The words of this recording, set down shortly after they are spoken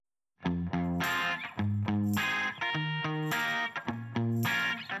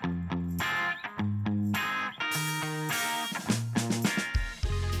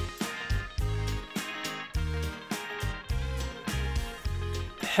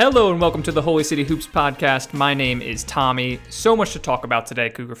Hello and welcome to the Holy City Hoops podcast. My name is Tommy. So much to talk about today,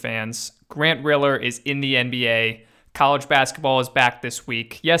 Cougar fans. Grant Riller is in the NBA. College basketball is back this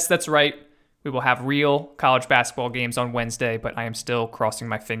week. Yes, that's right. We will have real college basketball games on Wednesday, but I am still crossing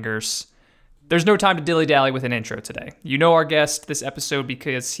my fingers. There's no time to dilly-dally with an intro today. You know our guest this episode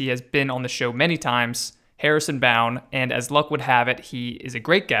because he has been on the show many times, Harrison Bown, and as luck would have it, he is a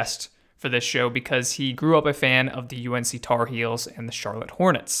great guest for this show because he grew up a fan of the UNC Tar Heels and the Charlotte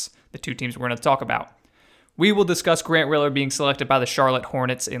Hornets, the two teams we're going to talk about. We will discuss Grant Riller being selected by the Charlotte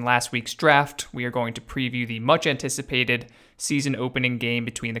Hornets in last week's draft. We are going to preview the much-anticipated season opening game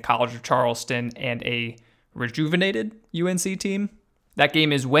between the College of Charleston and a rejuvenated UNC team. That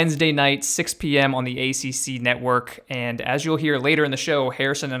game is Wednesday night, 6 p.m. on the ACC network, and as you'll hear later in the show,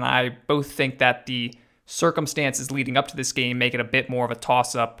 Harrison and I both think that the circumstances leading up to this game make it a bit more of a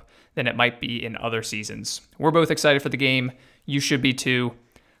toss-up than it might be in other seasons. We're both excited for the game. You should be too.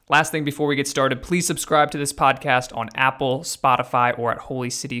 Last thing before we get started, please subscribe to this podcast on Apple, Spotify, or at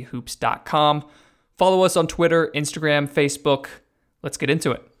holycityhoops.com. Follow us on Twitter, Instagram, Facebook. Let's get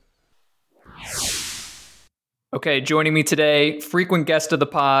into it. Okay, joining me today, frequent guest of the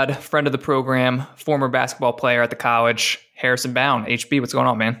pod, friend of the program, former basketball player at the college, Harrison Bown. HB, what's going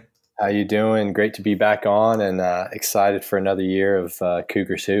on, man? How you doing? Great to be back on and excited for another year of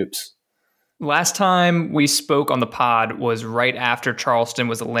Cougars Hoops. Last time we spoke on the pod was right after Charleston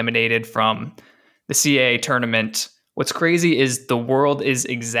was eliminated from the CAA tournament. What's crazy is the world is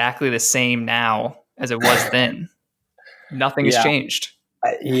exactly the same now as it was then. Nothing has changed.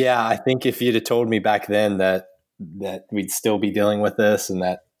 I think if you'd have told me back then that we'd still be dealing with this and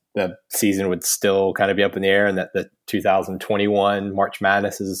that the season would still kind of be up in the air and that the 2021 March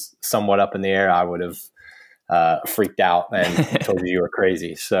Madness is somewhat up in the air, I would have freaked out and told you were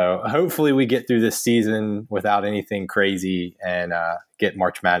crazy. So hopefully we get through this season without anything crazy and get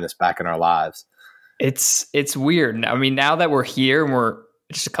March Madness back in our lives. It's weird. I mean, now that we're here and we're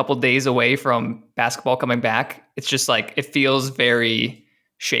just a couple days away from basketball coming back, it's just like it feels very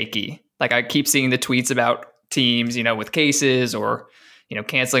shaky. Like I keep seeing the tweets about teams, with cases or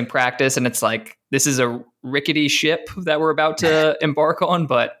canceling practice. And it's like, this is a rickety ship that we're about to embark on,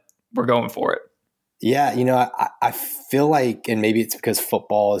 but we're going for it. Yeah. I feel like, and maybe it's because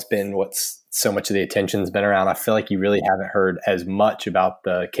football has been what's so much of the attention's been around. I feel like you really haven't heard as much about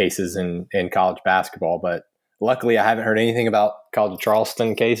the cases in college basketball, but luckily I haven't heard anything about College of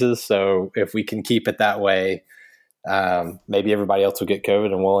Charleston cases. So if we can keep it that way, maybe everybody else will get COVID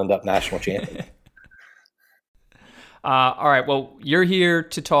and we'll end up national champion. All right, well, you're here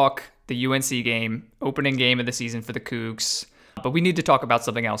to talk the UNC game, opening game of the season for the Cougs. But we need to talk about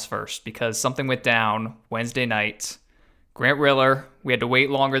something else first because something went down Wednesday night. Grant Riller, we had to wait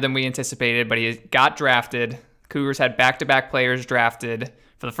longer than we anticipated, but he got drafted. Cougars had back-to-back players drafted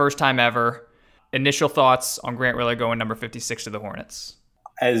for the first time ever. Initial thoughts on Grant Riller going number 56 to the Hornets?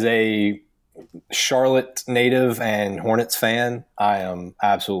 As a Charlotte native and Hornets fan, I am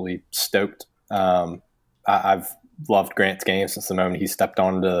absolutely stoked. I've loved Grant's game since the moment he stepped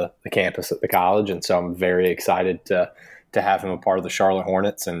onto the campus at the college. And so I'm very excited to have him a part of the Charlotte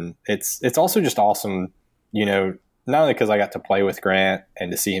Hornets. And it's also just awesome, not only because I got to play with Grant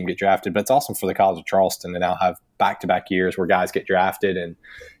and to see him get drafted, but it's awesome for the College of Charleston to now have back-to-back years where guys get drafted and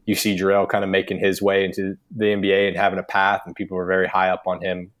you see Jarrell kind of making his way into the NBA and having a path. And people were very high up on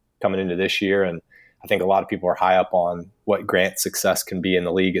him coming into this year. And I think a lot of people are high up on what Grant's success can be in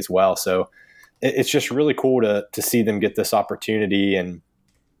the league as well. So it's just really cool to see them get this opportunity and,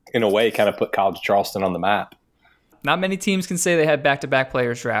 in a way, kind of put College of Charleston on the map. Not many teams can say they had back-to-back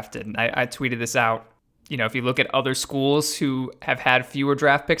players drafted. I tweeted this out. If you look at other schools who have had fewer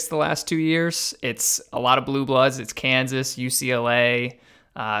draft picks the last 2 years, it's a lot of blue bloods. It's Kansas, UCLA,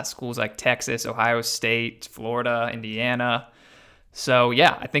 schools like Texas, Ohio State, Florida, Indiana. So,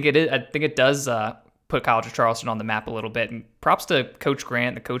 yeah, I think it does put College of Charleston on the map a little bit. And props to Coach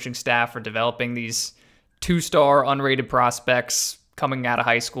Grant, the coaching staff, for developing these 2-star unrated prospects coming out of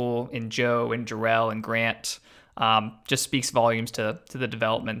high school in Joe and Jarrell and Grant. Just speaks volumes to the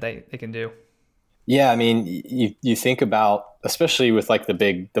development they can do. Yeah, I mean, you think about, especially with like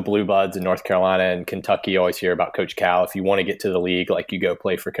the Blue Buds in North Carolina and Kentucky, you always hear about Coach Cal. If you want to get to the league, like you go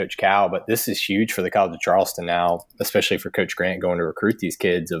play for Coach Cal. But this is huge for the College of Charleston now, especially for Coach Grant going to recruit these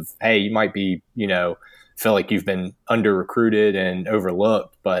kids of, hey, you might be, feel like you've been under recruited and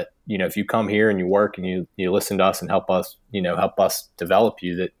overlooked. But, if you come here and you work and you listen to us and help us develop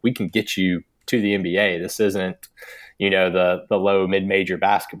you, that we can get you to the NBA. This isn't, the low mid-major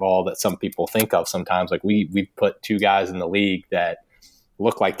basketball that some people think of sometimes. Like we put two guys in the league that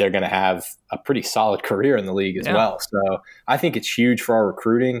look like they're going to have a pretty solid career in the league as well. So I think it's huge for our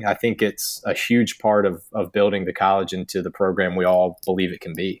recruiting. I think it's a huge part of building the college into the program we all believe it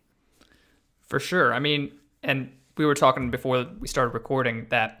can be. For sure. I mean, and we were talking before we started recording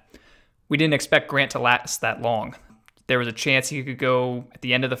that we didn't expect Grant to last that long. There was a chance he could go at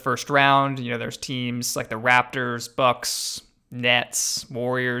the end of the first round. You know, there's teams like the Raptors, Bucks, Nets,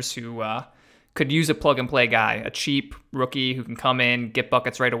 Warriors who could use a plug-and-play guy, a cheap rookie who can come in, get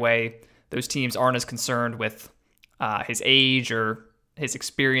buckets right away. Those teams aren't as concerned with his age or his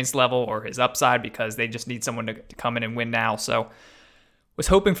experience level or his upside because they just need someone to come in and win now. So was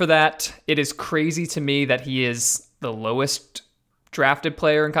hoping for that. It is crazy to me that he is the lowest drafted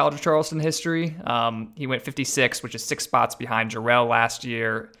player in College of Charleston history. He went 56, which is 6 spots behind Jarrell last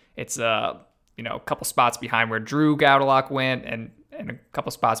year. It's a couple spots behind where Drew Gaudelock went and a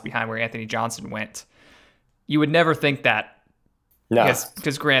couple spots behind where Anthony Johnson went. You would never think that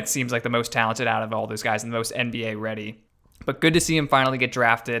because Grant seems like the most talented out of all those guys and the most NBA ready. But good to see him finally get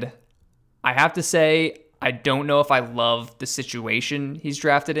drafted. I have to say, I don't know if I love the situation he's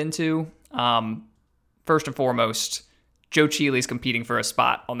drafted into. First and foremost, Joe Cheeley's competing for a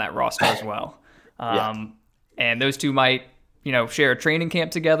spot on that roster as well. And those two might, share a training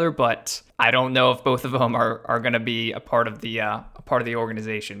camp together, but I don't know if both of them are going to be a part of the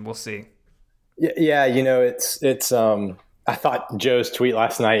organization. We'll see. Yeah, it's I thought Joe's tweet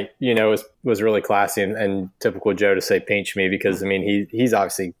last night, was really classy and typical Joe to say pinch me because, I mean, he's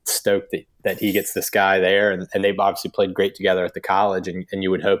obviously stoked that he gets this guy there and they've obviously played great together at the college and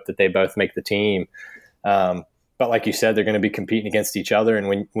you would hope that they both make the team. But like you said, they're going to be competing against each other.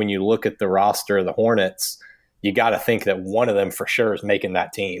 And when you look at the roster of the Hornets, you got to think that one of them for sure is making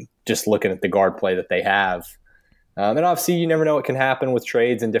that team, just looking at the guard play that they have. And obviously you never know what can happen with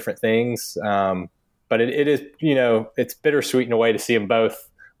trades and different things. But it is, it's bittersweet in a way to see them both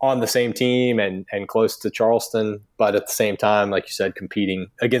on the same team and close to Charleston, but at the same time, like you said, competing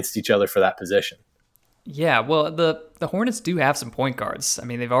against each other for that position. Yeah, well, the Hornets do have some point guards. I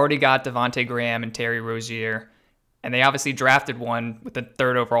mean, they've already got Devontae Graham and Terry Rozier, and they obviously drafted one with the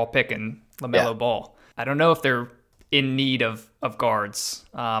 3rd overall pick in LaMelo Ball. I don't know if they're in need of guards.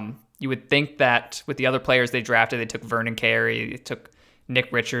 You would think that with the other players they drafted, they took Vernon Carey, they took Nick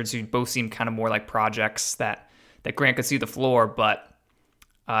Richards, who both seem kind of more like projects that Grant could see the floor, but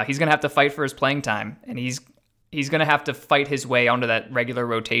he's going to have to fight for his playing time, and he's going to have to fight his way onto that regular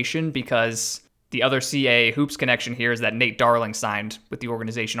rotation because the other CAA Hoops connection here is that Nate Darling signed with the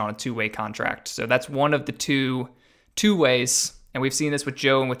organization on a 2-way contract. So that's one of the two ways, and we've seen this with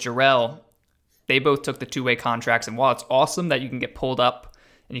Joe and with Jarrell. They both took the 2-way contracts, and while it's awesome that you can get pulled up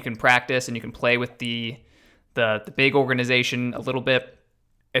and you can practice and you can play with the big organization a little bit,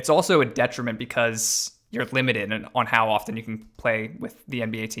 it's also a detriment because you're limited on how often you can play with the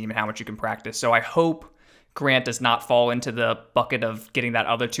NBA team and how much you can practice. So I hope Grant does not fall into the bucket of getting that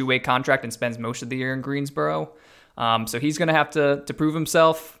other 2-way contract and spends most of the year in Greensboro. So he's going to have to prove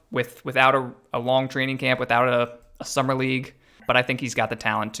himself without a long training camp, without a summer league. But I think he's got the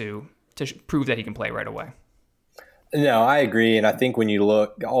talent to prove that he can play right away. No, I agree. And I think when you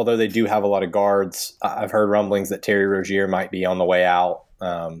look, although they do have a lot of guards, I've heard rumblings that Terry Rozier might be on the way out.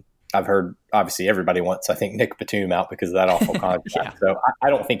 I've heard, obviously, everybody wants, I think, Nick Batum out because of that awful contract. Yeah. So I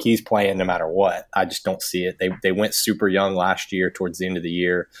don't think he's playing no matter what. I just don't see it. They went super young last year towards the end of the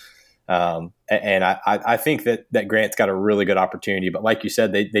year. And I think that Grant's got a really good opportunity. But like you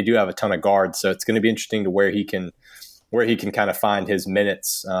said, they do have a ton of guards. So it's going to be interesting to where he can kind of find his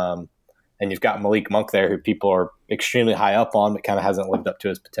minutes. And you've got Malik Monk there, who people are extremely high up on, but kind of hasn't lived up to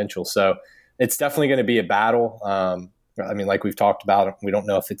his potential. So it's definitely going to be a battle. I mean, like we've talked about, we don't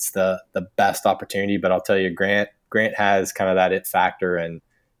know if it's the best opportunity, but I'll tell you, Grant has kind of that it factor, and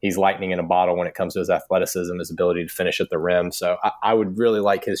he's lightning in a bottle when it comes to his athleticism, his ability to finish at the rim. So I would really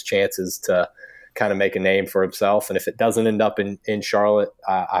like his chances to kind of make a name for himself. And if it doesn't end up in Charlotte,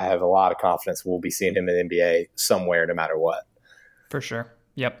 I have a lot of confidence we'll be seeing him in the NBA somewhere, no matter what. For sure.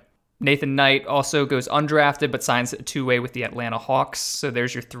 Yep. Nathan Knight also goes undrafted, but signs a 2-way with the Atlanta Hawks. So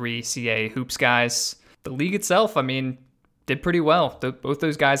there's your 3 CAA Hoops guys. The league itself, I mean, did pretty well. Both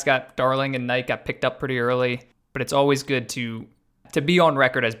those guys Darling and Knight got picked up pretty early, but it's always good to be on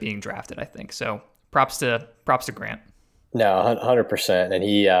record as being drafted, I think. So props to Grant. No, 100%. And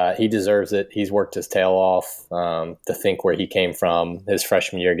he deserves it. He's worked his tail off to think where he came from his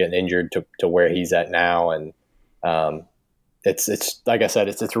freshman year, getting injured to where he's at now. And it's like I said,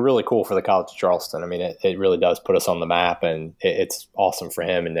 it's really cool for the College of Charleston. I mean, it really does put us on the map, and it's awesome for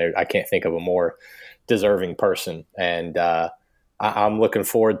him. And I can't think of a more deserving person. And I'm looking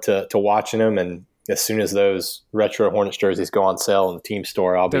forward to watching him. And as soon as those retro Hornets jerseys go on sale in the team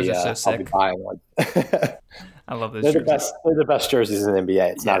store, I'll be buying one. I love those They're jerseys. They're the best jerseys in the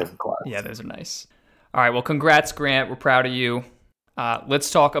NBA. It's not even close. Yeah, those are nice. All right, well, congrats, Grant. We're proud of you. Let's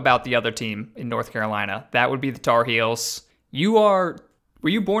talk about the other team in North Carolina. That would be the Tar Heels. Were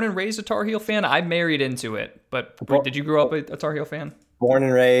you born and raised a Tar Heel fan? I married into it, but did you grow up a Tar Heel fan? Born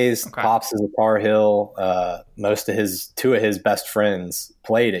and raised. Okay. Pops is a Tar Heel. Two of his best friends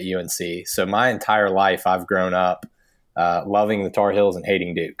played at UNC. So my entire life, I've grown up loving the Tar Heels and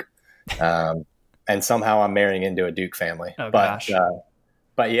hating Duke. And somehow I'm marrying into a Duke family. Oh, gosh.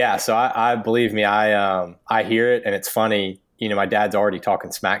 But yeah, so I believe me, I hear it, and it's funny. You know, my dad's already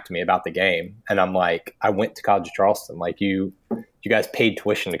talking smack to me about the game, and I'm like, I went to College of Charleston. Like, you guys paid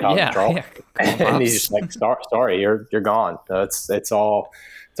tuition to College of Charleston, and he's just like, sorry, you're gone. It's all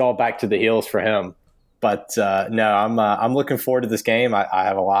back to the heels for him. But no, I'm looking forward to this game. I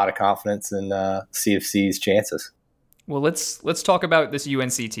have a lot of confidence in CFC's chances. Well, let's talk about this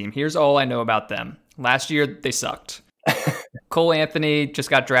UNC team. Here's all I know about them. Last year, they sucked. Cole Anthony just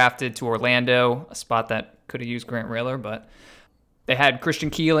got drafted to Orlando, a spot that could have used Grant Riller, but they had Christian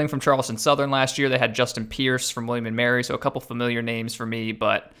Keeling from Charleston Southern last year. They had Justin Pierce from William & Mary, so a couple familiar names for me,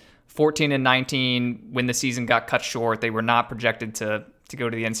 but 14-19, when the season got cut short, they were not projected to go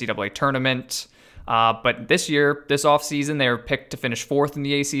to the NCAA tournament. But this year, this offseason, they were picked to finish fourth in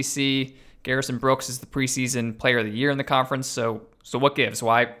the ACC. Garrison Brooks is the preseason player of the year in the conference. So what gives?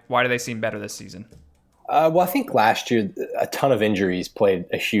 Why do they seem better this season? Well, I think last year a ton of injuries played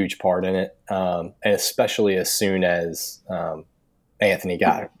a huge part in it, and especially as soon as Anthony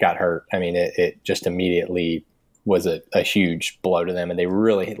got hurt. I mean, it just immediately was a huge blow to them, and they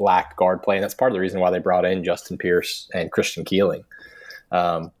really lacked guard play, and that's part of the reason why they brought in Justin Pierce and Christian Keeling.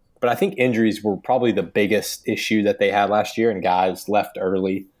 But I think injuries were probably the biggest issue that they had last year, and guys left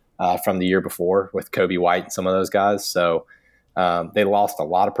early from the year before with Kobe White and some of those guys. So they lost a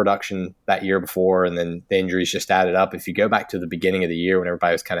lot of production that year before, and then the injuries just added up. If you go back to the beginning of the year when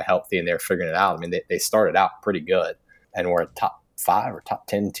everybody was kind of healthy and they were figuring it out, I mean, they started out pretty good and were a top 5 or top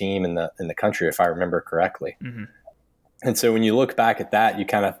 10 team in the country, if I remember correctly. Mm-hmm. And so when you look back at that, you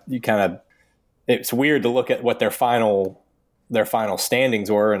kind of it's weird to look at what their final standings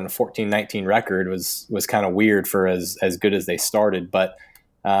were, and the 14-19 record was kind of weird for as good as they started. But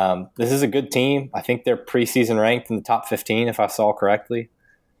this is a good team. I think they're preseason ranked in the top 15, if I saw correctly.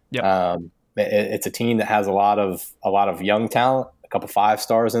 Yeah. It's a team that has a lot of young talent, a couple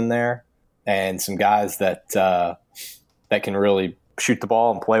 5-stars in there, and some guys that can really shoot the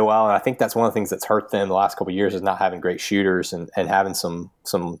ball and play well. And I think that's one of the things that's hurt them the last couple of years is not having great shooters and having some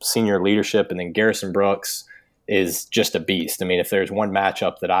senior leadership. And then Garrison Brooks is just a beast. I mean, if there's one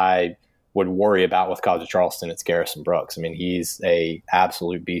matchup that I would worry about with College of Charleston, it's Garrison Brooks. I mean, he's a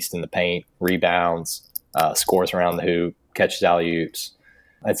absolute beast in the paint, rebounds, scores around the hoop, catches alley-oops.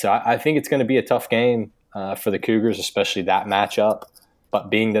 And so I think it's going to be a tough game for the Cougars, especially that matchup. But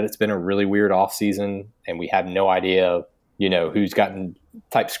being that it's been a really weird offseason and we have no idea, who's gotten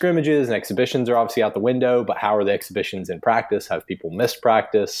type scrimmages and exhibitions are obviously out the window, but how are the exhibitions in practice? Have people missed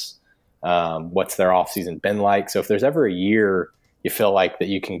practice? What's their offseason been like? So if there's ever a year you feel like that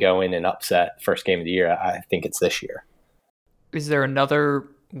you can go in and upset first game of the year, I think it's this year. Is there another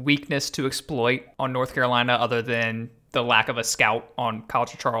weakness to exploit on North Carolina other than the lack of a scout on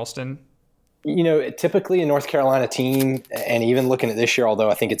College of Charleston? Typically a North Carolina team, and even looking at this year, although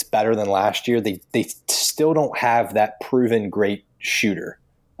I think it's better than last year, they still don't have that proven great shooter.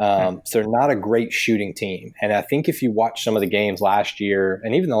 So they're not a great shooting team. And I think if you watch some of the games last year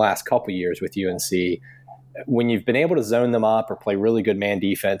and even the last couple years with UNC, when you've been able to zone them up or play really good man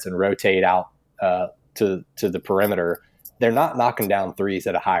defense and rotate out to the perimeter, they're not knocking down threes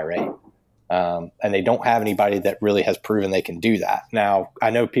at a high rate. And they don't have anybody that really has proven they can do that. Now, I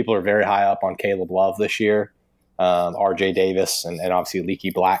know people are very high up on Caleb Love this year, RJ Davis, and obviously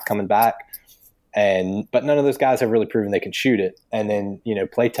Leaky Black coming back. But none of those guys have really proven they can shoot it. And then,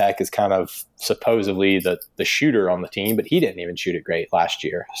 Playtech is kind of supposedly the shooter on the team, but he didn't even shoot it great last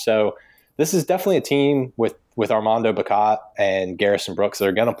year. So this is definitely a team with Armando Bacot and Garrison Brooks that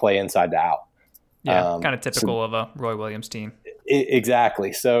are going to play inside to out. Yeah, kind of typical of a Roy Williams team.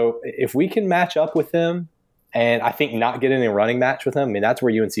 Exactly. So if we can match up with them, and I think not get in a running match with them, I mean, that's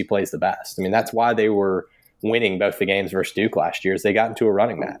where UNC plays the best. I mean, that's why they were winning both the games versus Duke last year, is they got into a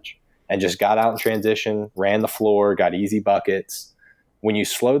running match and just got out in transition, ran the floor, got easy buckets. When you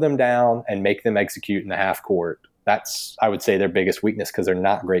slow them down and make them execute in the half court, that's, I would say, their biggest weakness because they're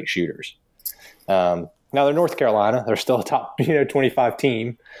not great shooters. Now they're North Carolina. They're still a top 25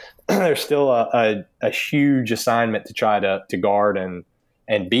 team. They're still a huge assignment to try to guard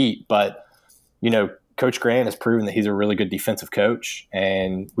and beat. But Coach Grant has proven that he's a really good defensive coach,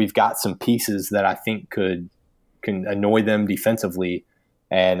 and we've got some pieces that I think can annoy them defensively.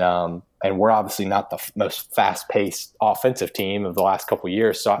 And we're obviously not the most fast-paced offensive team of the last couple of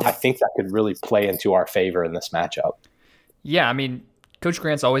years, so I think that could really play into our favor in this matchup. Yeah, I mean, Coach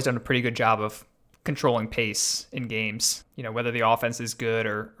Grant's always done a pretty good job of controlling pace in games, whether the offense is good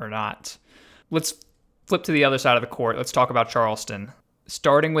or not. Let's flip to the other side of the court. Let's talk about Charleston.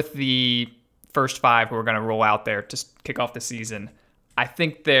 Starting with the first five who are going to roll out there to kick off the season, I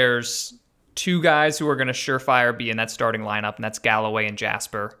think there's two guys who are going to surefire be in that starting lineup, and that's Galloway and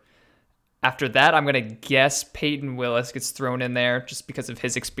Jasper. After that, I'm going to guess Peyton Willis gets thrown in there just because of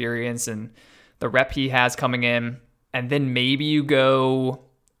his experience and the rep he has coming in. And then maybe you go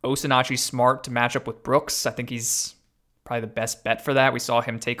Osinachi Smart to match up with Brooks. I think he's probably the best bet for that. We saw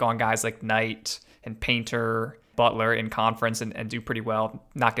him take on guys like Knight and Painter, Butler in conference and do pretty well,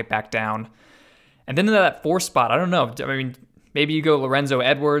 not get back down. And then in that fourth spot, I don't know. I mean, maybe you go Lorenzo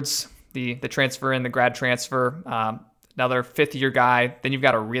Edwards, the transfer in, the grad transfer, another fifth-year guy. Then you've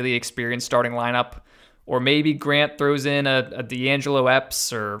got a really experienced starting lineup. Or maybe Grant throws in a D'Angelo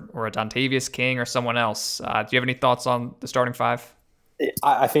Epps or a Dontavius King or someone else. Do you have any thoughts on the starting five?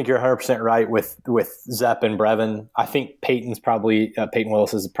 I think you're 100% right with Zepp and Brevin. I think Peyton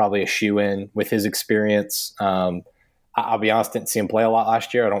Willis is probably a shoe-in with his experience. I'll be honest, didn't see him play a lot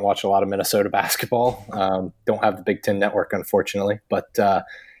last year. I don't watch a lot of Minnesota basketball. Don't have the Big Ten Network, unfortunately. But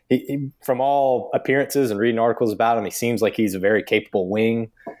he, from all appearances and reading articles about him, he seems like he's a very capable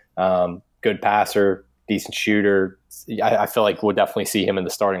wing, good passer, decent shooter. I feel like we'll definitely see him in the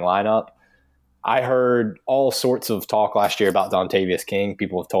starting lineup. I heard all sorts of talk last year about Dontavius King.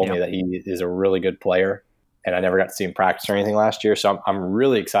 People have told me that he is a really good player, and I never got to see him practice or anything last year. So I'm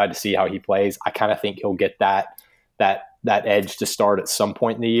really excited to see how he plays. I kind of think he'll get that edge to start at some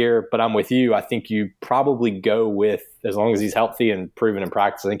point in the year. But I'm with you. I think you probably go with, as long as he's healthy and proven in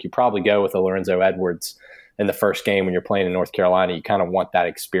practice, I think you probably go with a Lorenzo Edwards in the first game when you're playing in North Carolina. You kind of want that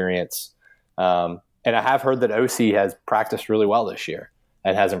experience. And I have heard that OC has practiced really well this year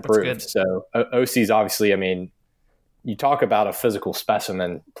and has improved. So OC's obviously, I mean, you talk about a physical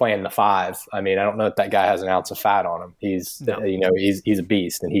specimen playing the five. I mean, I don't know if that guy has an ounce of fat on him. He's a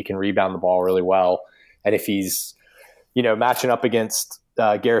beast, and he can rebound the ball really well. And if he's, matching up against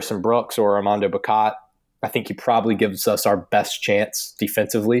Garrison Brooks or Armando Bacot, I think he probably gives us our best chance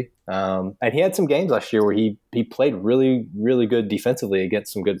defensively. And he had some games last year where he played really, really good defensively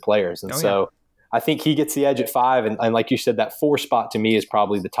against some good players. And I think he gets the edge at five. And like you said, that four spot to me is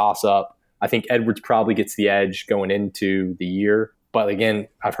probably the toss-up. I think Edwards probably gets the edge going into the year. But again,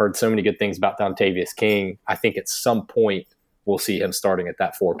 I've heard so many good things about Dontavius King. I think at some point we'll see him starting at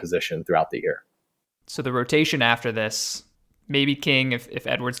that four position throughout the year. So the rotation after this, maybe King if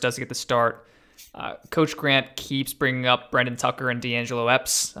Edwards does get the start. Coach Grant keeps bringing up Brendan Tucker and D'Angelo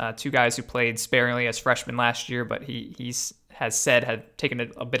Epps, two guys who played sparingly as freshmen last year, but he has said had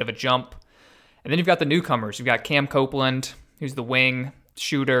taken a bit of a jump. And then you've got the newcomers. You've got Cam Copeland, who's the wing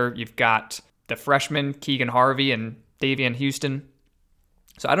shooter. You've got the freshman Keegan Harvey and Davian Houston.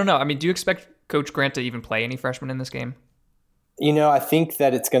 So I don't know. I mean, do you expect Coach Grant to even play any freshmen in this game? I think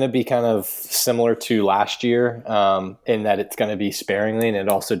that it's going to be kind of similar to last year in that it's going to be sparingly, and it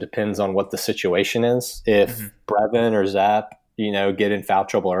also depends on what the situation is. If Brevin or Zapp, get in foul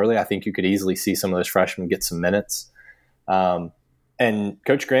trouble early, I think you could easily see some of those freshmen get some minutes. And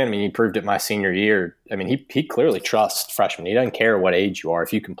Coach Grant, I mean, he proved it my senior year. I mean, he clearly trusts freshmen. He doesn't care what age you are.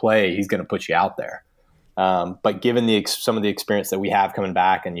 If you can play, he's going to put you out there. But given some of the experience that we have coming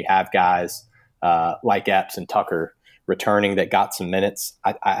back, and you have guys like Epps and Tucker returning that got some minutes,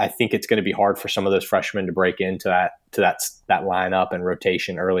 I think it's going to be hard for some of those freshmen to break into that lineup and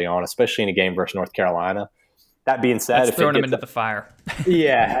rotation early on, especially in a game versus North Carolina. That being said, that's throwing them into the fire.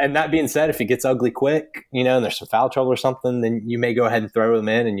 Yeah, and that being said, if it gets ugly quick, and there's some foul trouble or something, then you may go ahead and throw them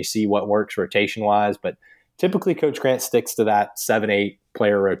in and you see what works rotation-wise. But typically Coach Grant sticks to that 7-8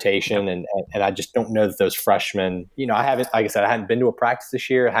 player rotation, and I just don't know that those freshmen, I hadn't been to a practice this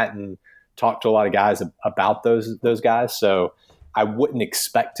year. I hadn't talked to a lot of guys about those guys, so I wouldn't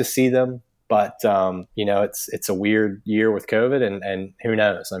expect to see them. But it's a weird year with COVID, and who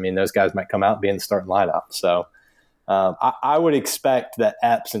knows? I mean, those guys might come out and be in the starting lineup. So I would expect that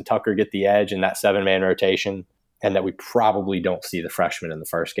Epps and Tucker get the edge in that 7-man rotation, and that we probably don't see the freshmen in the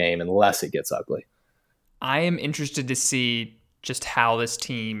first game unless it gets ugly. I am interested to see just how this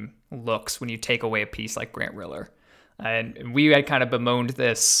team looks when you take away a piece like Grant Riller, and we had kind of bemoaned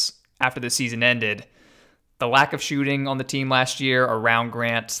this after the season ended. The lack of shooting on the team last year around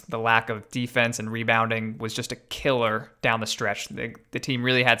Grant, the lack of defense and rebounding was just a killer down the stretch. The team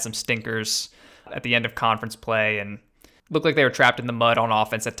really had some stinkers at the end of conference play and looked like they were trapped in the mud on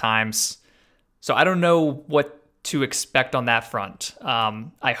offense at times. So I don't know what to expect on that front.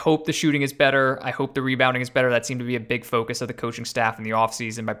 I hope the shooting is better. I hope the rebounding is better. That seemed to be a big focus of the coaching staff in the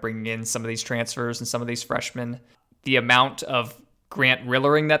offseason by bringing in some of these transfers and some of these freshmen. The amount of Grant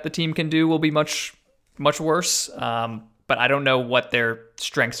Rillering that the team can do will be much, much worse. But I don't know what their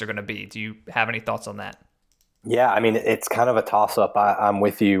strengths are going to be. Do you have any thoughts on that? Yeah, I mean, it's kind of a toss-up. I'm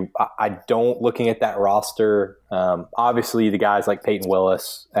with you. I don't, looking at that roster, obviously the guys like Peyton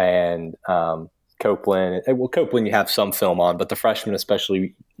Willis and Copeland. Well, Copeland you have some film on, but the freshmen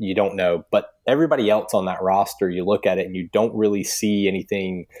especially, you don't know. But everybody else on that roster, you look at it and you don't really see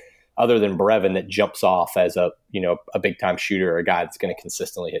anything other than Brevin that jumps off as a big-time shooter or a guy that's going to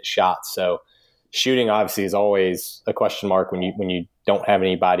consistently hit shots. So shooting obviously is always a question mark when you don't have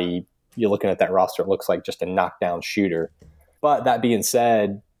anybody. You're looking at that roster, it looks like just a knockdown shooter. But that being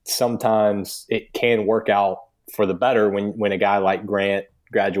said, sometimes it can work out for the better when a guy like Grant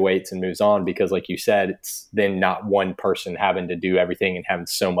graduates and moves on, because like you said, it's then not one person having to do everything and having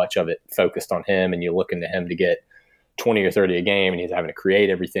so much of it focused on him, and you're looking to him to get 20 or 30 a game and he's having to create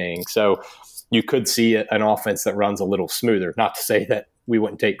everything. So you could see an offense that runs a little smoother. Not to say that we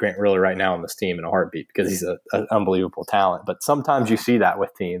wouldn't take Grant Riller right now on this team in a heartbeat, because he's an unbelievable talent. But sometimes you see that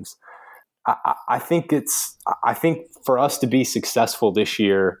with teams. I think for us to be successful this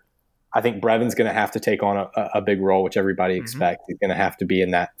year, I think Brevin's going to have to take on a big role, which everybody expects. He's going to have to be in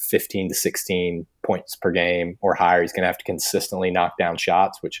that 15 to 16 points per game or higher. He's going to have to consistently knock down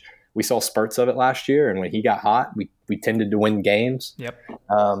shots, which we saw spurts of it last year. And when he got hot, we tended to win games. Yep.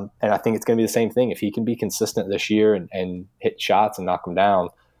 And I think it's going to be the same thing. If he can be consistent this year and hit shots and knock them down,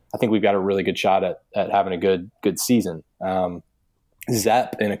 I think we've got a really good shot at having a good season.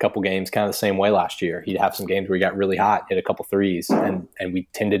 Zepp in a couple games kind of the same way last year. He'd have some games where he got really hot, hit a couple threes, and we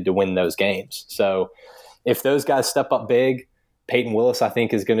tended to win those games. So if those guys step up big, Peyton Willis, I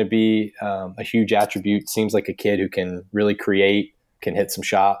think, is going to be a huge attribute. Seems like a kid who can really create, can hit some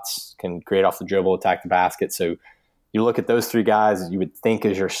shots, can create off the dribble, attack the basket. So you look at those three guys, you would think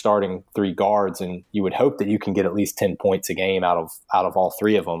as your starting three guards, and you would hope that you can get at least 10 points a game out of all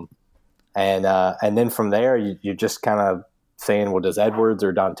three of them. And then from there, you just kind of saying, well, does Edwards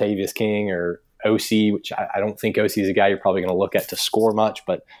or Dontavius King or OC, which I don't think OC is a guy you're probably going to look at to score much,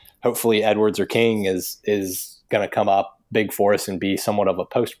 but hopefully Edwards or King is going to come up big for us and be somewhat of a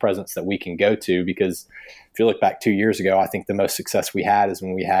post presence that we can go to. Because if you look back 2 years ago, I think the most success we had is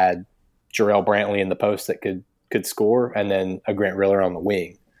when we had Jarrell Brantley in the post that could score, and then a Grant Riller on the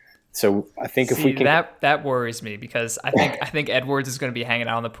wing. So I think if we can, that worries me, because I think Edwards is going to be hanging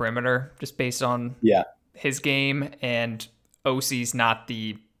out on the perimeter just based on his game, and OC's not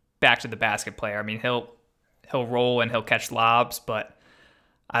the back to the basket player. I mean, he'll roll and he'll catch lobs, but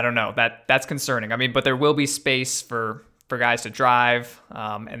I don't know, that's concerning. I mean, but there will be space for guys to drive,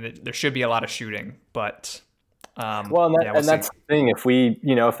 and there should be a lot of shooting. But we'll that's the thing.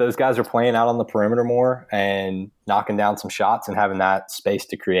 If those guys are playing out on the perimeter more and knocking down some shots and having that space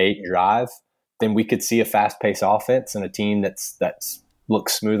to create and drive, then we could see a fast-paced offense and a team that's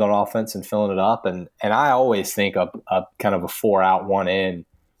looks smooth on offense and filling it up. And I always think of kind of a 4-out, 1-in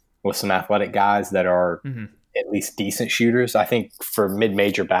with some athletic guys that are at least decent shooters. I think for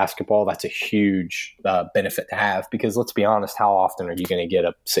mid-major basketball, that's a huge benefit to have, because let's be honest, how often are you going to get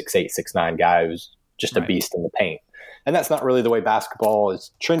a 6'8", 6'9" guy who's just a beast in the paint? And that's not really the way basketball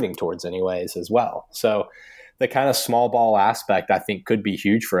is trending towards anyways as well. So the kind of small ball aspect, I think, could be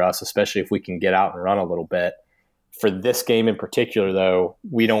huge for us, especially if we can get out and run a little bit. For this game in particular, though,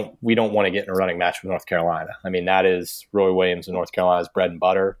 we don't want to get in a running match with North Carolina. I mean, that is Roy Williams and North Carolina's bread and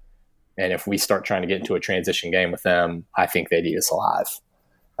butter. And if we start trying to get into a transition game with them, I think they'd eat us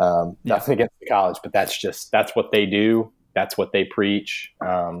alive. Nothing against the college, but that's what they do. That's what they preach.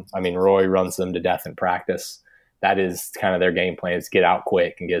 I mean, Roy runs them to death in practice. That is kind of their game plan, is get out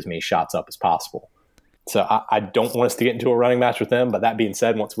quick and get as many shots up as possible. So I don't want us to get into a running match with them. But that being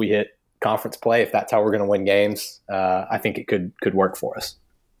said, once we hit conference play, if that's how we're going to win games, I think it could work for us.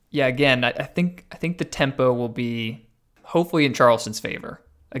 Yeah, again, I think the tempo will be hopefully in Charleston's favor.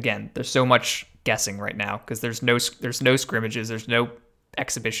 Again, there's so much guessing right now because there's no scrimmages, there's no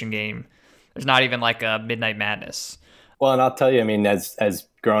exhibition game, there's not even like a Midnight Madness. Well, and I'll tell you, I mean, as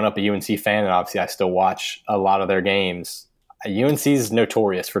growing up a UNC fan, and obviously I still watch a lot of their games, UNC is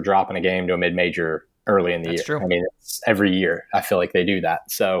notorious for dropping a game to a mid-major early in the year. True. I mean, it's every year I feel like they do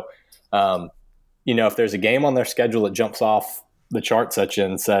that. So, if there's a game on their schedule that jumps off the chart such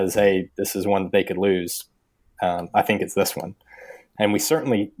and says, hey, this is one that they could lose, I think it's this one. And we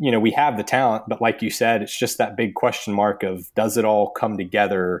certainly, we have the talent, but like you said, it's just that big question mark of, does it all come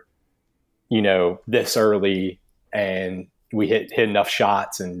together this early and we hit enough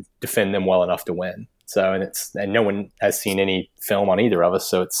shots and defend them well enough to win. So, and no one has seen any film on either of us.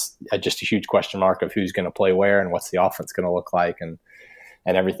 So it's just a huge question mark of who's going to play where and what's the offense going to look like and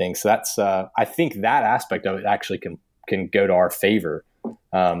everything. So that's, I think that aspect of it actually can go to our favor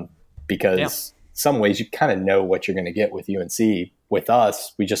because some ways you kind of know what you're going to get with UNC. With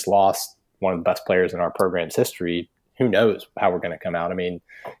us, we just lost one of the best players in our program's history. Who knows how we're going to come out? I mean,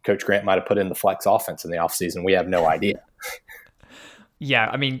 Coach Grant might have put in the flex offense in the offseason. We have no idea. Yeah,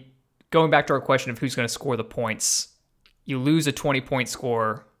 I mean, going back to our question of who's going to score the points, you lose a 20-point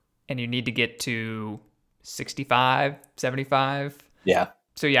score and you need to get to 65, 75. Yeah.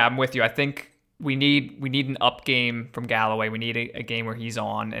 So, yeah, I'm with you. I think we need an up game from Galloway. We need a game where he's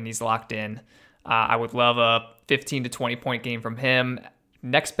on and he's locked in. I would love a 15 to 20-point game from him.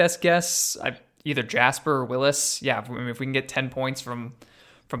 Next best guess, either Jasper or Willis. Yeah, if we can get 10 points from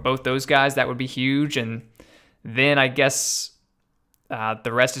both those guys, that would be huge. And then I guess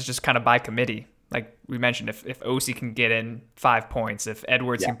the rest is just kind of by committee. Like we mentioned, if OC can get in 5 points, if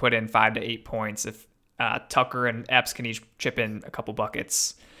Edwards can put in 5 to 8 points, if Tucker and Epps can each chip in a couple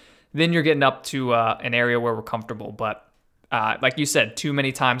buckets, then you're getting up to an area where we're comfortable. But like you said, too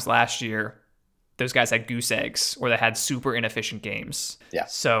many times last year, those guys had goose eggs or they had super inefficient games. Yeah.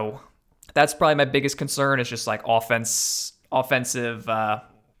 So that's probably my biggest concern is just like offensive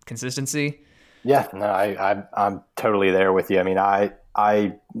consistency. Yeah, no, I'm totally there with you. I mean, I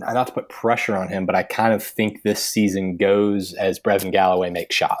not to put pressure on him, but I kind of think this season goes as Brevin Galloway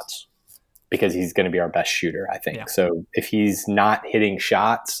makes shots because he's going to be our best shooter, I think. Yeah. So if he's not hitting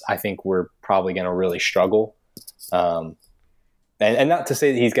shots, I think we're probably going to really struggle. And not to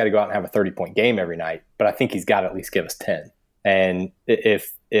say that he's got to go out and have a 30-point game every night, but I think he's got to at least give us 10. And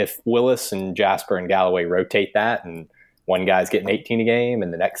if Willis and Jasper and Galloway rotate that and one guy's getting 18 a game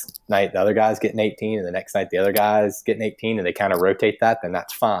and the next night the other guy's getting 18 and the next night the other guy's getting 18 and they kind of rotate that, then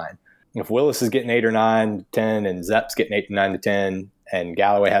that's fine. If Willis is getting 8 or 9, 10 and Zepp's getting 8 to 9 to 10 and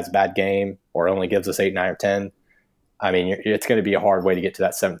Galloway has a bad game or only gives us 8, 9 or 10, I mean, it's going to be a hard way to get to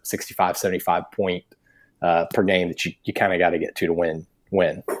that 65, 75 point per game that you kind of got to get to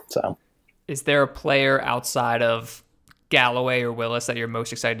win. So is there a player outside of Galloway or Willis that you're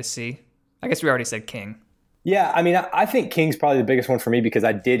most excited to see? I guess we already said King. Yeah, I mean, I think King's probably the biggest one for me because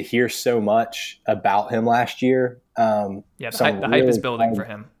I did hear so much about him last year. The hype is building for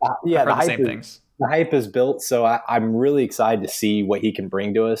him. The hype is built, so I'm really excited to see what he can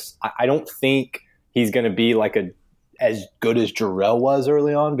bring to us. I don't think he's going to be like as good as Jarrell was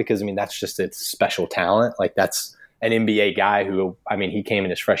early on because, I mean, that's just its special talent. Like, that's an NBA guy who, I mean, he came in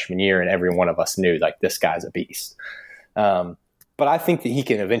his freshman year and every one of us knew, like, this guy's a beast. But I think that he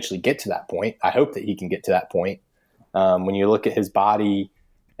can eventually get to that point. I hope that he can get to that point. When you look at his body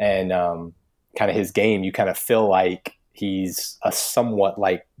and kind of his game, you kind of feel like he's a somewhat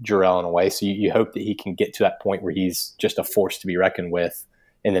like Jarrell in a way. So you hope that he can get to that point where he's just a force to be reckoned with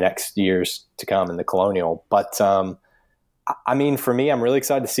in the next years to come in the Colonial. But I mean, for me, I'm really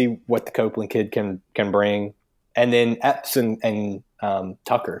excited to see what the Copeland kid can bring. And then Epps and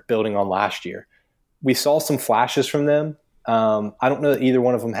Tucker building on last year. We saw some flashes from them. I don't know that either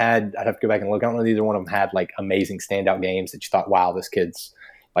one of them had, I'd have to go back and look. I don't know that either one of them had like amazing standout games that you thought, wow, this kid's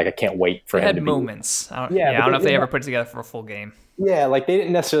like, I can't wait for him to be. They had moments. I don't know if they ever put it together for a full game. Yeah, like they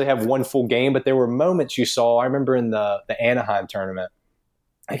didn't necessarily have one full game, but there were moments you saw. I remember in the Anaheim tournament,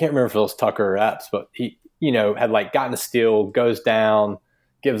 I can't remember if it was Tucker or Epps, but he, had like gotten a steal, goes down,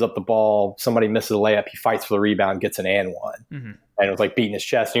 gives up the ball, somebody misses a layup, he fights for the rebound, gets an and one. Mm-hmm. And it was like beating his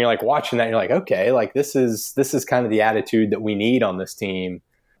chest. And you're like watching that and you're like, okay, like this is kind of the attitude that we need on this team.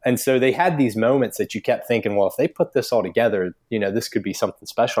 And so they had these moments that you kept thinking, well, if they put this all together, this could be something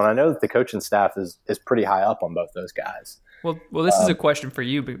special. And I know that the coaching staff is pretty high up on both those guys. Well, this is a question for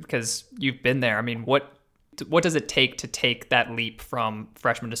you because you've been there. I mean, what does it take to take that leap from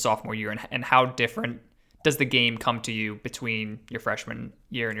freshman to sophomore year, and how different does the game come to you between your freshman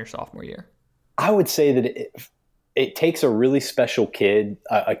year and your sophomore year? I would say that it takes a really special kid,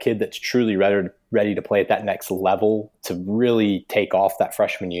 a kid that's truly ready to play at that next level to really take off that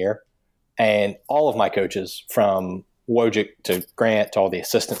freshman year. And all of my coaches, from Wojcik to Grant to all the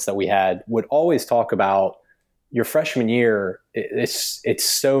assistants that we had, would always talk about your freshman year. It's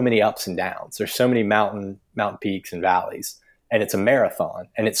so many ups and downs. There's so many mountain peaks and valleys, and it's a marathon.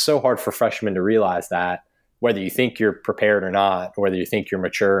 And it's so hard for freshmen to realize that, whether you think you're prepared or not, or whether you think you're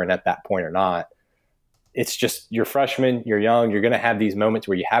mature and at that point or not. It's just, you're freshman, you're young, you're going to have these moments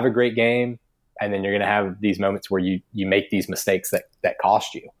where you have a great game, and then you're going to have these moments where you make these mistakes that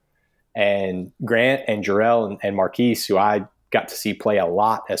cost you. And Grant and Jarrell and Marquise, who I got to see play a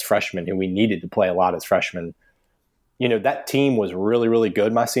lot as freshmen, and we needed to play a lot as freshmen. That team was really, really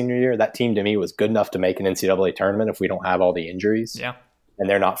good my senior year. That team to me was good enough to make an NCAA tournament if we don't have all the injuries. Yeah. And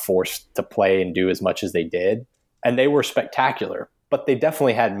they're not forced to play and do as much as they did. And they were spectacular, but they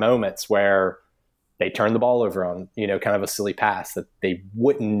definitely had moments where they turned the ball over on, kind of a silly pass that they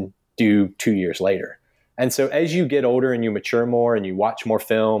wouldn't do 2 years later. And so as you get older and you mature more and you watch more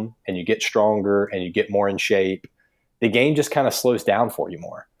film and you get stronger and you get more in shape, the game just kind of slows down for you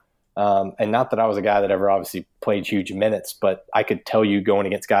more. And not that I was a guy that ever obviously played huge minutes, but I could tell you going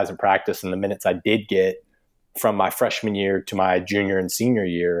against guys in practice and the minutes I did get from my freshman year to my junior and senior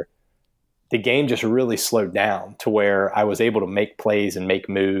year, the game just really slowed down to where I was able to make plays and make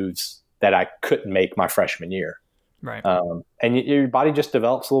moves that I couldn't make my freshman year. Right. And your body just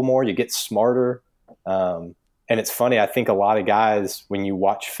develops a little more. You get smarter. And it's funny. I think a lot of guys, when you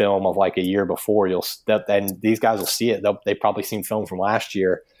watch film of like a year before, and these guys will see it. They've probably seen film from last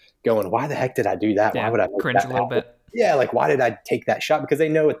year going, why the heck did I do that? Yeah, why would I cringe a little bit? Yeah. Like, why did I take that shot? Because they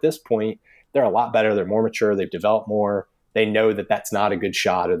know at this point they're a lot better. They're more mature. They've developed more. They know that that's not a good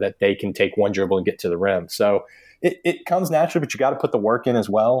shot or that they can take one dribble and get to the rim. So it comes naturally, but you got to put the work in as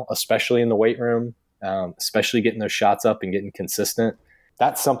well, especially in the weight room, especially getting those shots up and getting consistent.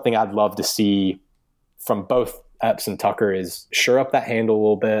 That's something I'd love to see from both Epps and Tucker is shore up that handle a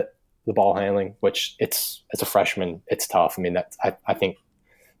little bit, the ball handling, which as a freshman, it's tough. I mean, I think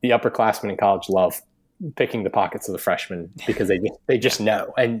the upperclassmen in college love picking the pockets of the freshmen because they just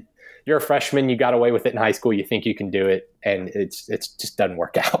know. And you're a freshman, you got away with it in high school, you think you can do it, and it just doesn't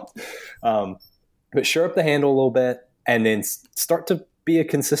work out. But shore up the handle a little bit and then start to be a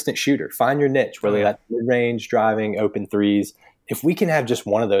consistent shooter. Find your niche, whether that's mid-range, driving, open threes. If we can have just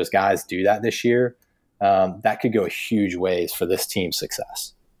one of those guys do that this year, that could go a huge ways for this team's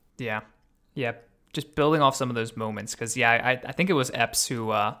success. Yeah. Just building off some of those moments, because I think it was Epps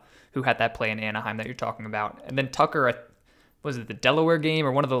who had that play in Anaheim that you're talking about, and then Tucker, was it the Delaware game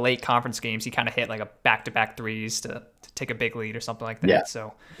or one of the late conference games? He kind of hit like a back-to-back threes to take a big lead or something like that. Yeah.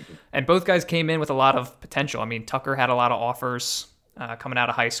 So, and both guys came in with a lot of potential. I mean, Tucker had a lot of offers coming out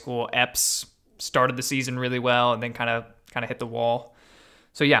of high school. Epps started the season really well and then kind of hit the wall.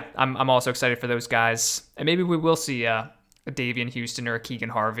 So yeah, I'm also excited for those guys, and maybe we will see a Davian Houston or a Keegan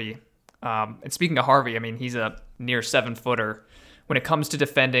Harvey. And speaking of Harvey, I mean, he's a near 7-footer. When it comes to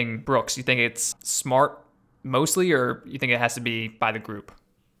defending Brooks, you think it's smart mostly, or you think it has to be by the group?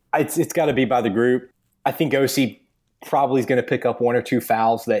 It's got to be by the group. I think OC probably is going to pick up one or two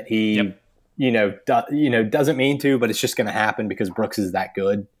fouls that he, doesn't mean to, but it's just going to happen because Brooks is that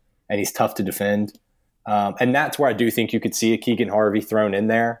good and he's tough to defend. And that's where I do think you could see a Keegan Harvey thrown in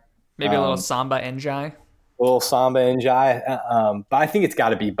there. Maybe a little Samba Njai. But I think it's got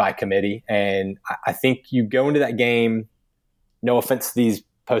to be by committee. And I think you go into that game, no offense to these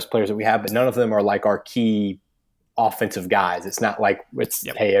post players that we have, but none of them are like our key offensive guys. It's not like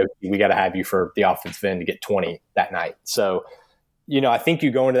hey, we got to have you for the offensive end to get 20 that night. So, I think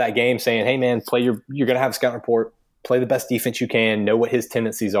you go into that game saying, hey man, you're going to have a scout report, play the best defense you can, know what his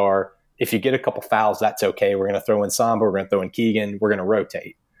tendencies are. If you get a couple fouls, that's okay. We're going to throw in Samba, we're going to throw in Keegan, we're going to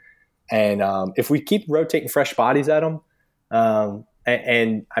rotate. And if we keep rotating fresh bodies at him,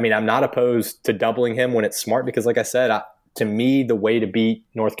 and I mean, I'm not opposed to doubling him when it's smart, because like I said, to me, the way to beat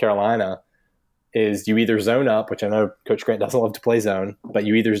North Carolina is you either zone up, which I know Coach Grant doesn't love to play zone, but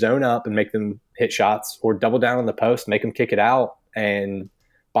you either zone up and make them hit shots, or double down on the post, make them kick it out and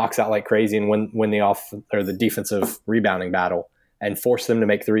box out like crazy and win the defensive rebounding battle and force them to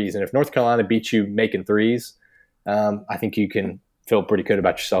make threes. And if North Carolina beats you making threes, I think you can feel pretty good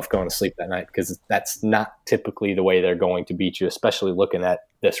about yourself going to sleep that night, because that's not typically the way they're going to beat you, especially looking at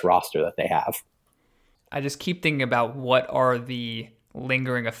this roster that they have. I just keep thinking about what are the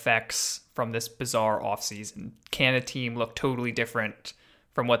lingering effects from this bizarre offseason. Can a team look totally different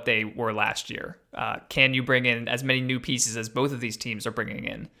from what they were last year? Can you bring in as many new pieces as both of these teams are bringing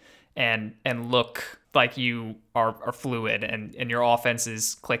in and look like you are fluid and your offense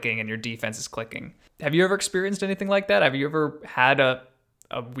is clicking and your defense is clicking? Have you ever experienced anything like that? Have you ever had a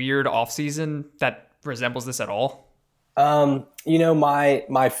weird offseason that resembles this at all?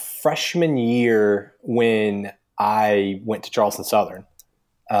 My freshman year when I went to Charleston Southern,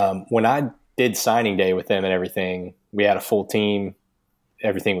 when I did signing day with them and everything, we had a full team.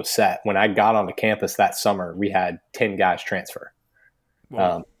 Everything was set. When I got onto campus that summer, we had 10 guys transfer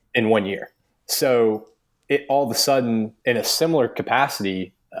in 1 year. So it all of a sudden, in a similar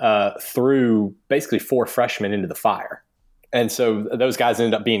capacity, threw basically 4 freshmen into the fire. And so those guys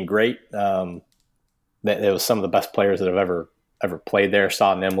ended up being great. It was some of the best players that have ever played there.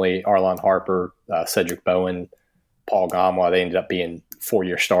 Sod Nemley, Arlon Harper, Cedric Bowen, Paul Gamwa. They ended up being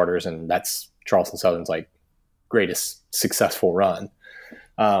 4-year starters, and that's Charleston Southern's like greatest successful run.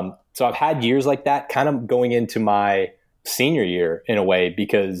 So I've had years like that kind of going into my senior year in a way,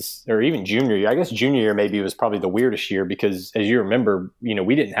 because, or even junior year. I guess junior year maybe was probably the weirdest year because, as you remember,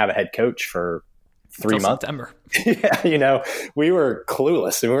 we didn't have a head coach for 3 months. September. Yeah, we were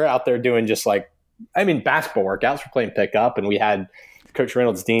clueless, and we were out there doing just basketball workouts. We're playing pickup, and we had Coach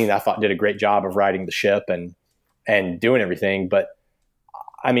Reynolds Dean, I thought, did a great job of riding the ship and doing everything. But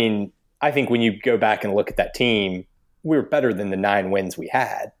I mean, I think when you go back and look at that team, we were better than the 9 wins we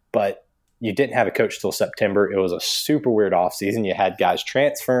had, but you didn't have a coach till September. It was a super weird offseason. You had guys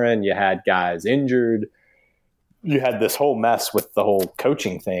transferring, you had guys injured, you had this whole mess with the whole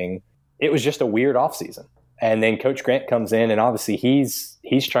coaching thing. It was just a weird offseason. And then Coach Grant comes in, and obviously he's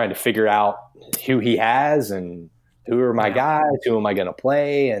trying to figure out who he has and who are my guys, who am I going to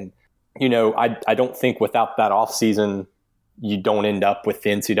play. And, I don't think without that offseason, you don't end up with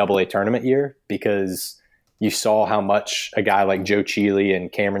the NCAA tournament year, because you saw how much a guy like Joe Cheeley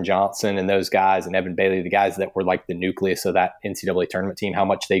and Cameron Johnson and those guys and Evan Bailey, the guys that were like the nucleus of that NCAA tournament team, how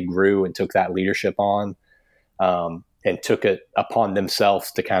much they grew and took that leadership on, and took it upon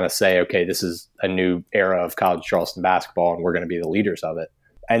themselves to kind of say, okay, this is a new era of college Charleston basketball, and we're going to be the leaders of it.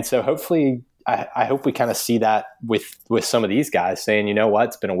 And so hopefully, I hope we kind of see that with some of these guys saying, you know what,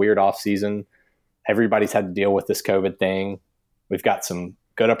 it's been a weird off season. Everybody's had to deal with this COVID thing. We've got some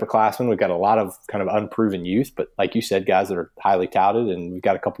good upperclassmen. We've got a lot of kind of unproven youth, but like you said, guys that are highly touted, and we've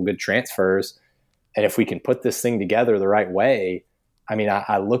got a couple good transfers. And if we can put this thing together the right way, I mean,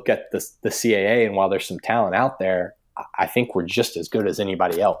 I look at the CAA, and while there's some talent out there, I think we're just as good as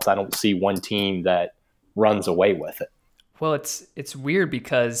anybody else. I don't see one team that runs away with it. Well, it's weird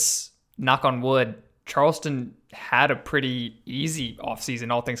because, knock on wood, Charleston had a pretty easy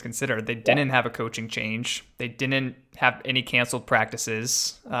offseason, all things considered. They didn't have a coaching change. They didn't have any canceled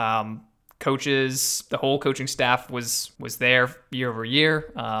practices. Coaches, the whole coaching staff was there year over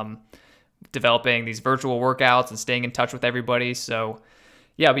year, developing these virtual workouts and staying in touch with everybody. So,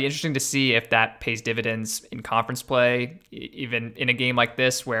 yeah, it'll be interesting to see if that pays dividends in conference play, even in a game like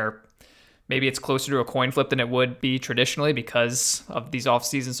this where maybe it's closer to a coin flip than it would be traditionally because of these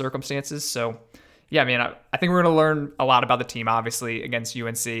off-season circumstances. So, yeah, I mean, I think we're going to learn a lot about the team, obviously, against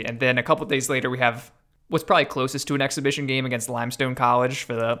UNC. And then a couple of days later, we have what's probably closest to an exhibition game against Limestone College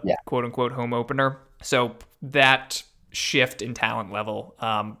for the quote-unquote home opener. So that shift in talent level,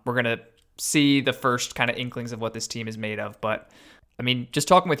 we're going to see the first kind of inklings of what this team is made of. But, I mean, just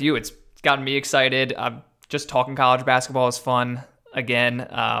talking with you, it's gotten me excited. Just talking college basketball is fun. Again,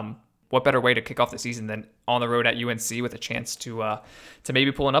 what better way to kick off the season than on the road at UNC with a chance to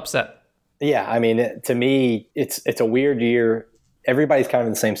maybe pull an upset? Yeah, I mean, to me, it's a weird year. Everybody's kind of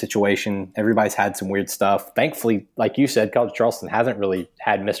in the same situation. Everybody's had some weird stuff. Thankfully, like you said, College Charleston hasn't really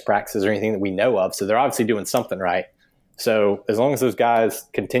had missed practices or anything that we know of, so they're obviously doing something right. So as long as those guys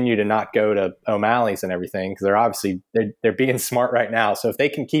continue to not go to O'Malley's and everything, because they're being smart right now. So if they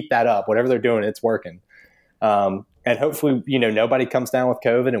can keep that up, whatever they're doing, it's working. And hopefully, nobody comes down with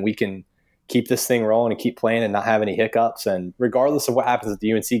COVID, and we can keep this thing rolling and keep playing and not have any hiccups. And regardless of what happens at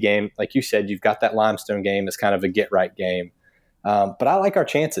the UNC game, like you said, you've got that Limestone game as kind of a get-right game. But I like our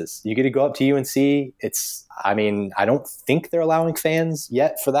chances. You get to go up to UNC. I don't think they're allowing fans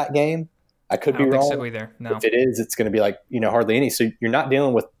yet for that game. I could be wrong. I don't think so either. No. If it is, it's going to be like, hardly any. So you're not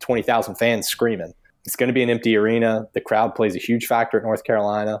dealing with 20,000 fans screaming. It's going to be an empty arena. The crowd plays a huge factor at North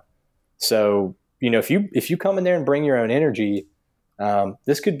Carolina. So, if you come in there and bring your own energy,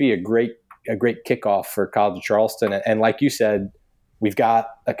 this could be a great kickoff for College of Charleston. And like you said, we've got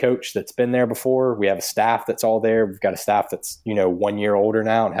a coach that's been there before. We have a staff that's all there. We've got a staff that's, 1 year older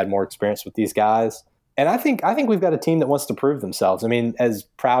now and had more experience with these guys. And I think we've got a team that wants to prove themselves. I mean, as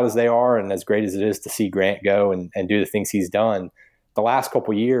proud as they are and as great as it is to see Grant go and do the things he's done, the last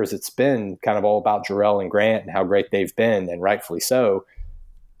couple of years, it's been kind of all about Jarrell and Grant and how great they've been, and rightfully so.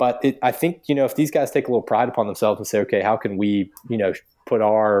 But I think, if these guys take a little pride upon themselves and say, okay, how can we, put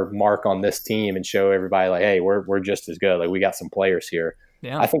our mark on this team and show everybody like, hey, we're just as good. Like, we got some players here.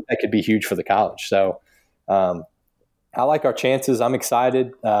 Yeah. I think that could be huge for the college. So I like our chances. I'm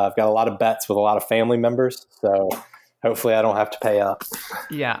excited. I've got a lot of bets with a lot of family members. So hopefully I don't have to pay up.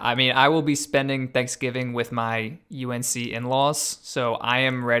 Yeah. I mean, I will be spending Thanksgiving with my UNC in-laws. So I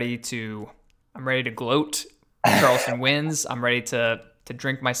am ready to gloat. Charleston wins. I'm ready to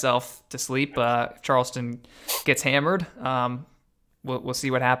drink myself to sleep. If Charleston gets hammered, we'll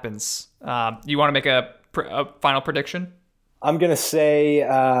see what happens. You want to make a final prediction? I'm going to say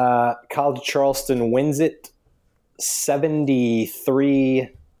College of Charleston wins it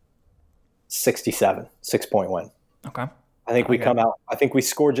 73-67, 6-point win. Okay. I think we come out. I think we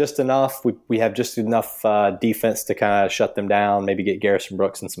score just enough. We have just enough defense to kind of shut them down. Maybe get Garrison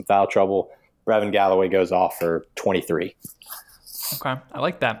Brooks in some foul trouble. Brevin Galloway goes off for 23. Okay, I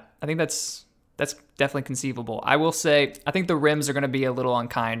like that. I think that's definitely conceivable. I will say I think the rims are going to be a little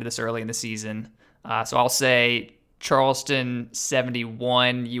unkind this early in the season. So I'll say Charleston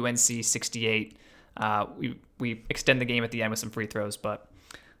 71, UNC 68. We extend the game at the end with some free throws, but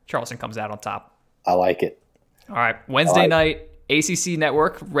Charleston comes out on top. I like it. All right, Wednesday night, ACC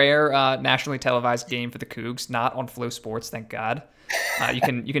Network, rare nationally televised game for the Cougs, not on Flow Sports, thank God. You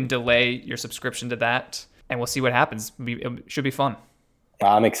can delay your subscription to that, and we'll see what happens. It should be fun.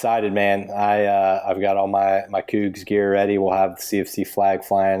 I'm excited, man. I've got all my Cougs gear ready. We'll have the CFC flag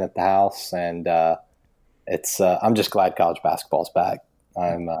flying at the house, and I'm just glad college basketball's back.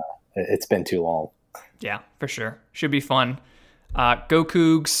 It's been too long. Yeah, for sure. Should be fun. Go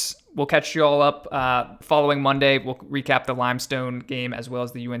Cougs. We'll catch you all up following Monday. We'll recap the Limestone game as well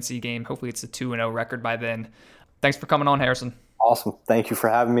as the UNC game. Hopefully it's a 2-0 record by then. Thanks for coming on, Harrison. Awesome. Thank you for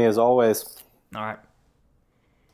having me as always. All right.